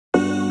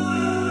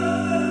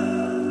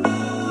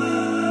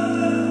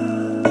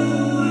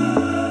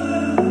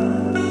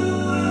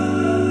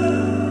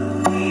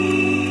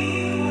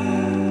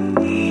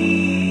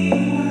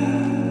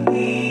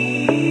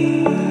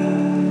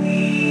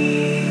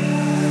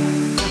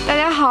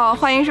好，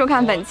欢迎收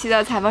看本期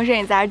的彩蜂摄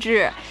影杂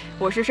志，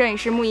我是摄影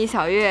师木易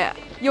小月，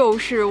又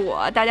是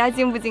我，大家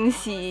惊不惊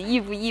喜，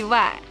意不意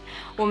外？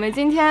我们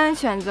今天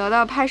选择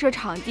的拍摄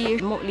场地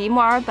离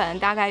墨尔本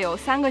大概有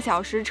3个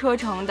小时车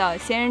程的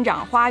仙人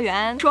掌花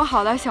园，说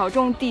好的小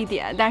众地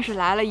点，但是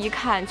来了一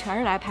看，全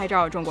是来拍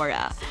照的中国人。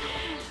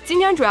今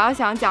天主要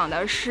想讲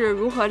的是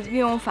如何运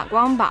用反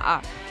光板，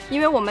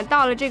因为我们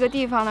到了这个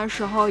地方的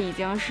时候，已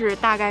经是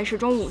大概是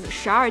中午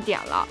12点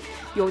了，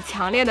有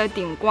强烈的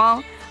顶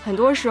光。很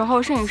多时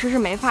候，摄影师是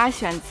没法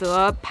选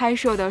择拍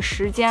摄的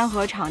时间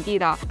和场地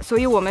的，所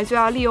以我们就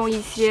要利用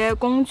一些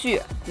工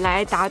具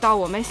来达到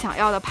我们想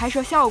要的拍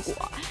摄效果。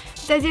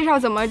在介绍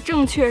怎么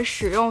正确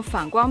使用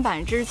反光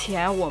板之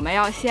前，我们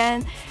要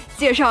先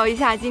介绍一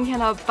下今天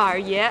的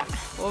板爷，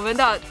我们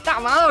的大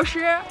马老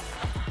师。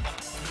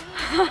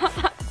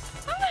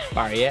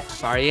板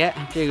爷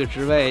这个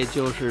职位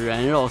就是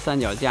人肉三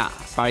脚架。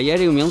板爷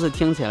这个名字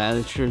听起来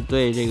是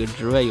对这个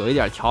职位有一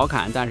点调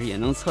侃，但是也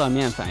能侧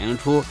面反映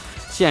出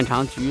现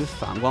场举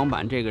反光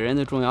板这个人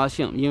的重要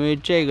性，因为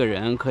这个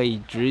人可以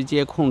直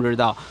接控制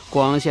到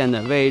光线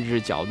的位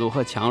置、角度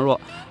和强弱，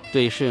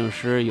对摄影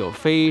师有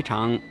非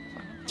常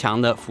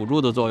强的辅助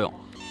的作用。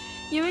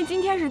因为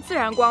今天是自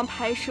然光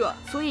拍摄，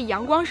所以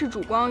阳光是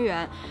主光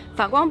源，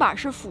反光板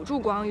是辅助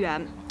光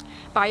源。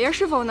板爷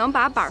是否能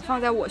把板放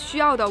在我需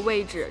要的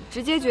位置，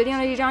直接决定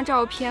了这张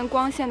照片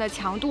光线的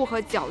强度和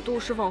角度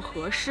是否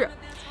合适。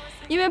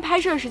因为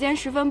拍摄时间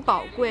十分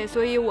宝贵，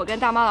所以我跟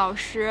大马老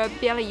师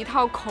编了一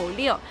套口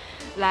令，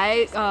来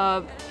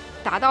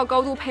达到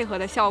高度配合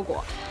的效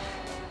果。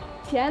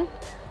前、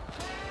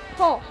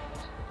后、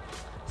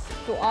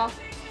左、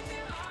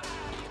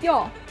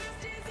右、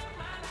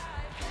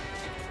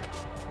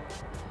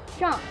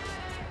上、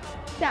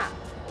下、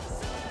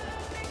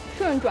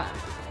顺转、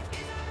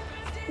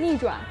逆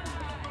转。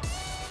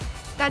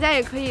大家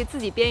也可以自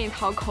己编一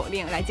套口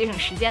令来节省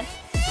时间。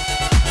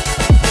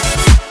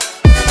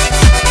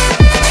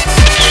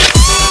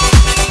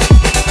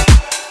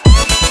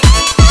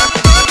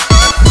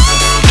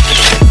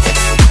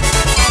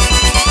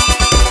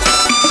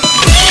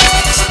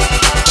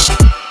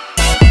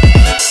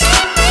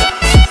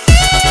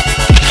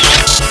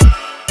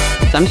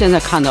咱们现在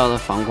看到的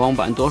反光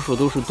板多数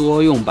都是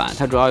多用板，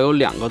它主要有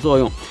2个作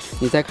用。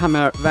你再看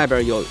外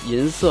边有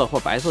银色或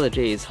白色的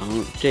这一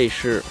层，这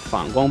是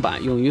反光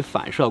板，用于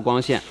反射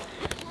光线。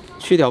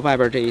去掉外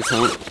边这一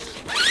层，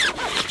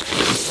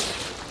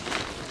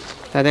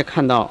大家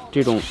看到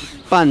这种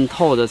半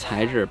透的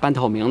材质，半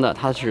透明的，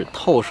它是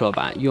透射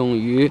板，用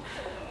于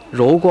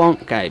柔光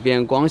改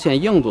变光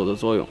线硬度的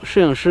作用。摄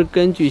影师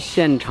根据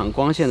现场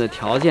光线的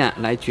条件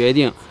来决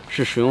定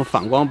是使用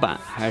反光板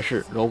还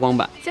是柔光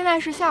板。现在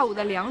是下午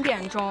的2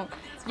点钟，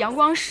阳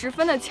光十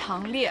分的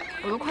强烈，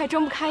我都快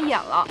睁不开眼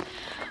了。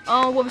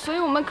所以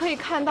我们可以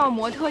看到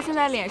模特现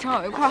在脸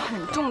上有一块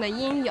很重的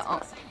阴影，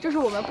这是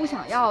我们不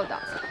想要的。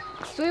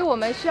所以我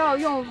们需要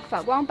用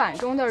反光板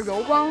中的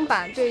柔光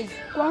板对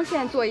光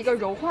线做一个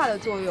柔化的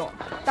作用。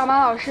大马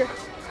老师，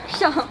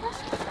上。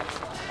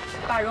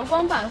把柔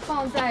光板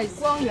放在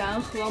光源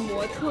和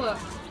模特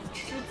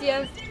之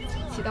间，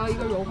起到一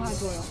个柔化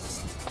作用。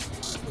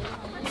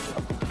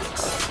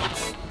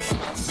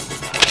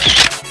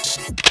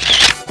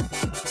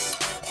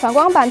反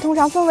光板通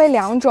常分为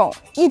2种，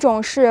一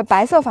种是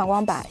白色反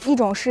光板，一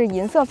种是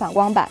银色反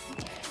光板。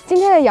今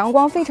天的阳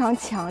光非常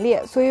强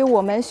烈，所以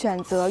我们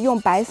选择用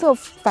白色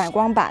反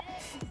光板，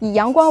以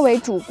阳光为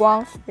主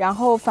光，然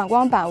后反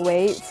光板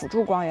为辅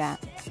助光源。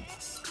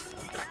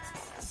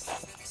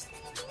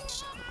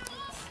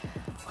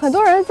很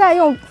多人在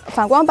用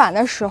反光板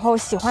的时候，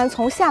喜欢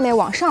从下面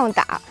往上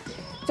打，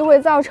就会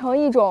造成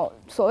一种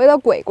所谓的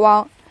鬼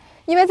光，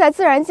因为在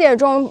自然界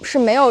中是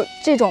没有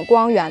这种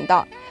光源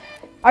的。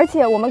而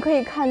且我们可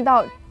以看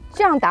到，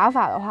这样打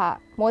法的话，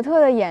模特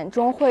的眼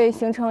中会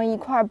形成一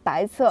块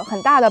白色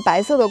很大的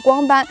白色的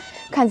光斑，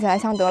看起来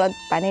像得了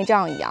白内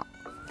障一样。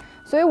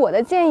所以我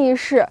的建议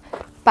是，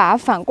把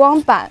反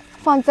光板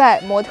放在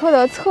模特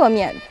的侧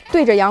面，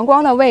对着阳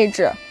光的位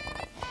置。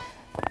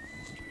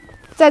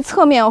在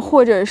侧面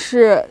或者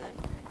是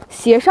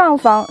斜上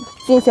方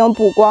进行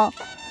补光，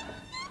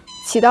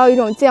起到一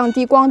种降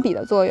低光比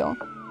的作用。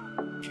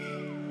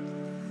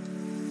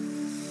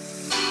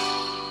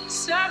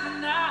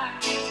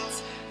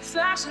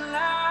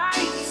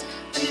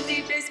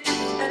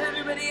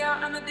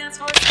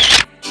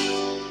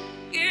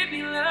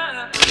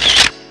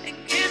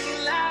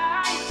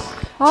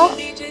好，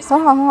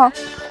很好，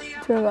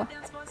这个。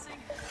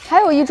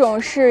还有一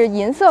种是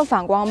银色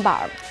反光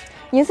板。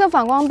银色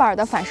反光板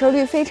的反射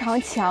率非常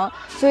强，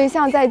所以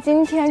像在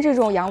今天这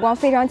种阳光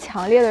非常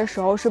强烈的时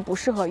候是不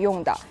适合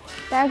用的。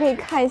大家可以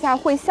看一下，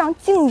会像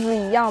镜子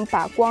一样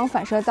把光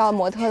反射到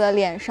模特的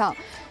脸上。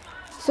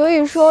所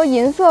以说，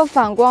银色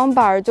反光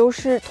板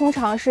通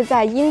常是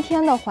在阴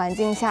天的环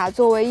境下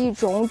作为一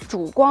种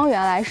主光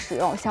源来使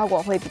用，效果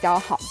会比较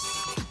好。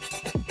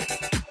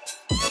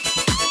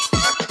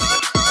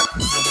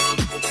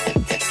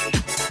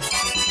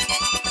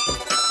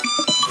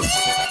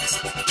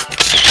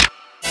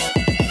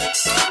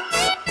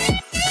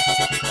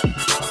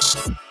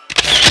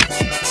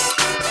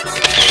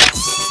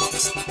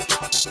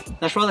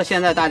那说到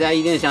现在，大家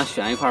一定想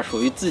选一块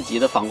属于自己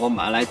的反光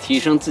板来提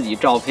升自己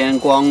照片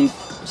光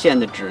线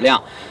的质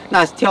量。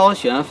那挑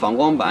选反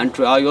光板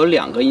主要有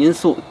2个因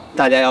素，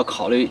大家要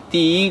考虑。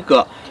第一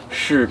个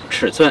是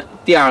尺寸，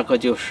第二个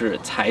就是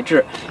材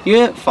质。因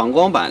为反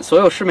光板，所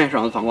有市面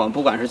上的反光板，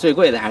不管是最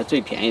贵的还是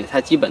最便宜的，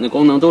它基本的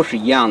功能都是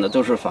一样的，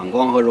都是反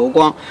光和柔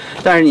光。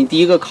但是你第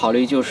一个考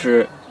虑就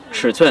是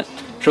尺寸。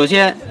首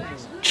先，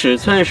尺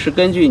寸是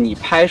根据你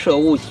拍摄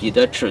物体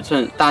的尺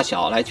寸大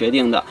小来决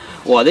定的。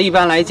我的一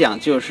般来讲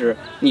就是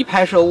你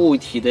拍摄物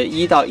体的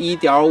1到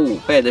1.5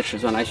倍的尺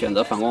寸来选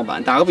择反光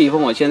板。打个比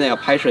方，我现在要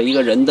拍摄一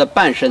个人的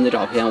半身的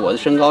照片，我的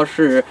身高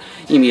是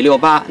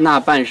1.68米，那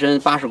半身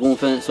80公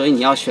分，所以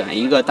你要选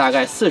一个大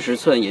概40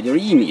寸，也就是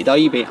1米到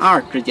1.2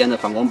米之间的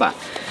反光板。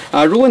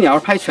如果你要是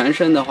拍全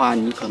身的话，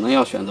你可能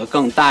要选择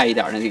更大一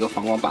点的这个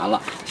反光板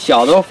了。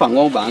小的反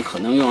光板可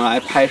能用来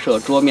拍摄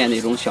桌面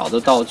那种小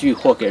的道具，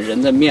或给人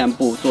的面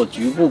部做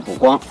局部补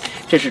光，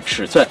这是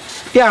尺寸。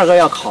第二个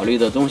要考虑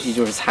的东西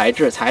就是材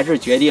质，材质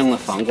决定了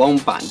反光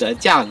板的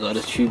价格的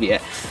区别。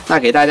那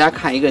给大家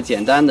看一个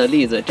简单的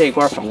例子，这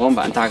罐反光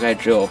板大概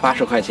只有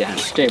80块钱，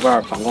这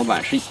罐反光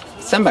板是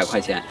300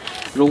块钱。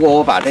如果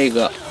我把这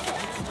个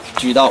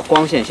举到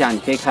光线下，你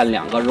可以看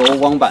2个柔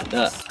光板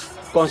的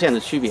光线的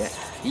区别。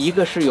一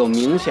个是有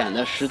明显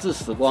的十字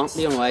死光，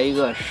另外一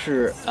个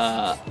是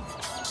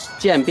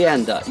渐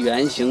变的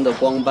圆形的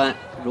光斑。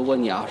如果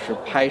你要是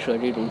拍摄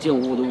这种静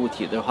物的物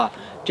体的话，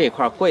这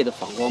块贵的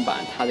反光板，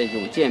它的这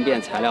种渐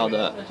变材料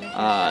的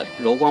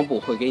柔光布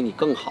会给你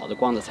更好的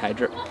光的材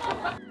质。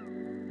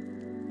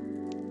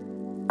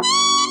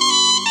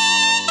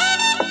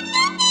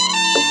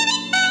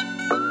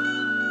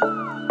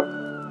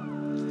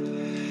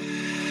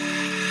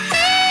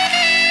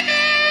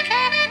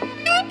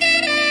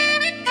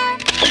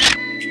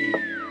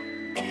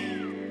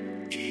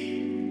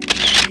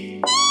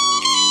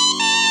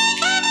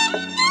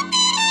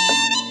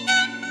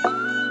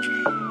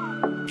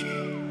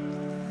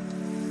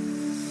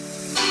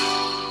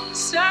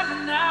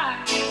Summer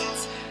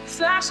nights,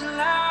 flashing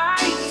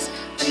lights,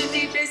 and the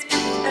DJ's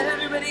spinning, and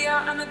everybody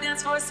out on the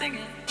dance floor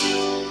singing.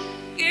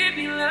 Give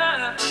me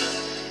love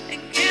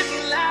and give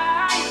me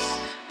life.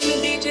 And the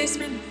DJ's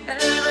spinning,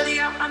 and everybody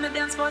out on the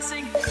dance floor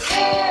singing.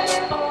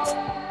 Hey oh,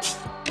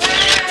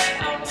 hey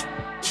oh.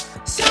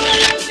 So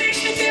love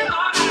makes me feel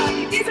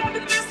alright. These are the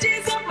best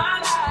days of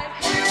my life.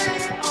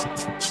 Hey oh,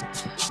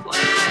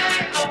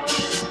 hey oh.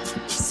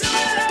 So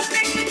love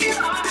makes me feel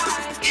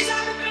alright. These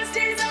are the best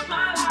days of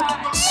my life.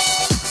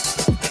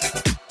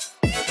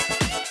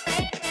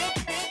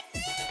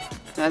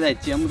 那在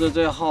节目的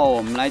最后，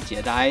我们来解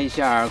答一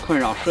下困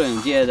扰摄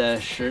影界的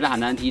10大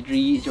难题之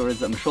一，就是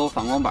怎么收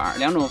反光板。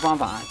2种方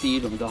法，第一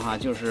种的话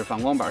就是反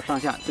光板上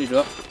下对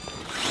折，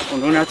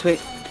往中间推，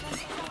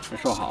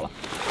收好了。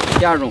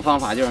第二种方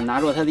法就是拿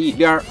住它的一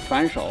边，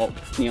反手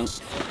拧，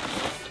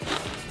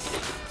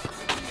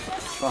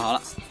收好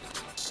了。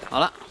好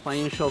了，欢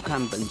迎收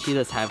看本期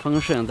的彩蜂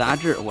摄影杂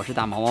志，我是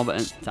大马猫本，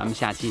咱们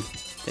下期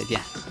再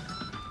见。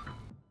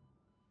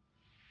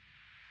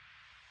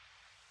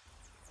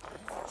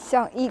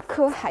像一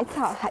棵海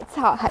草，海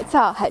草，海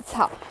草，海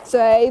草，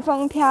随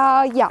风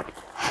飘摇。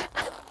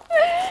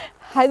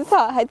海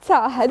草，海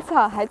草，海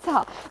草，海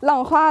草，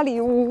浪花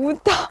里舞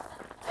蹈。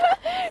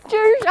这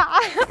是啥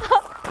呀？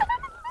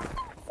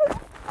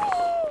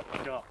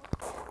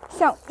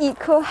像一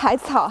棵海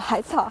草，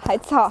海草，海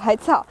草，海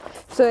草，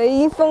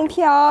随风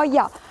飘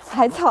摇。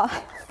海草，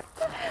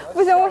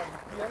不行我。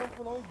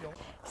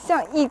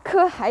像一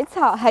棵海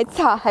草，海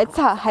草，海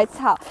草，海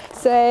草，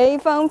随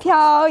风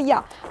飘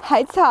摇。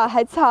海草，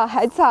海草，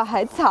海草，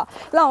海草，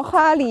浪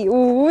花里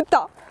舞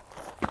蹈。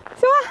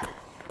行吧？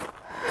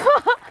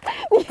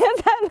你也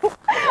在录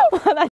我的。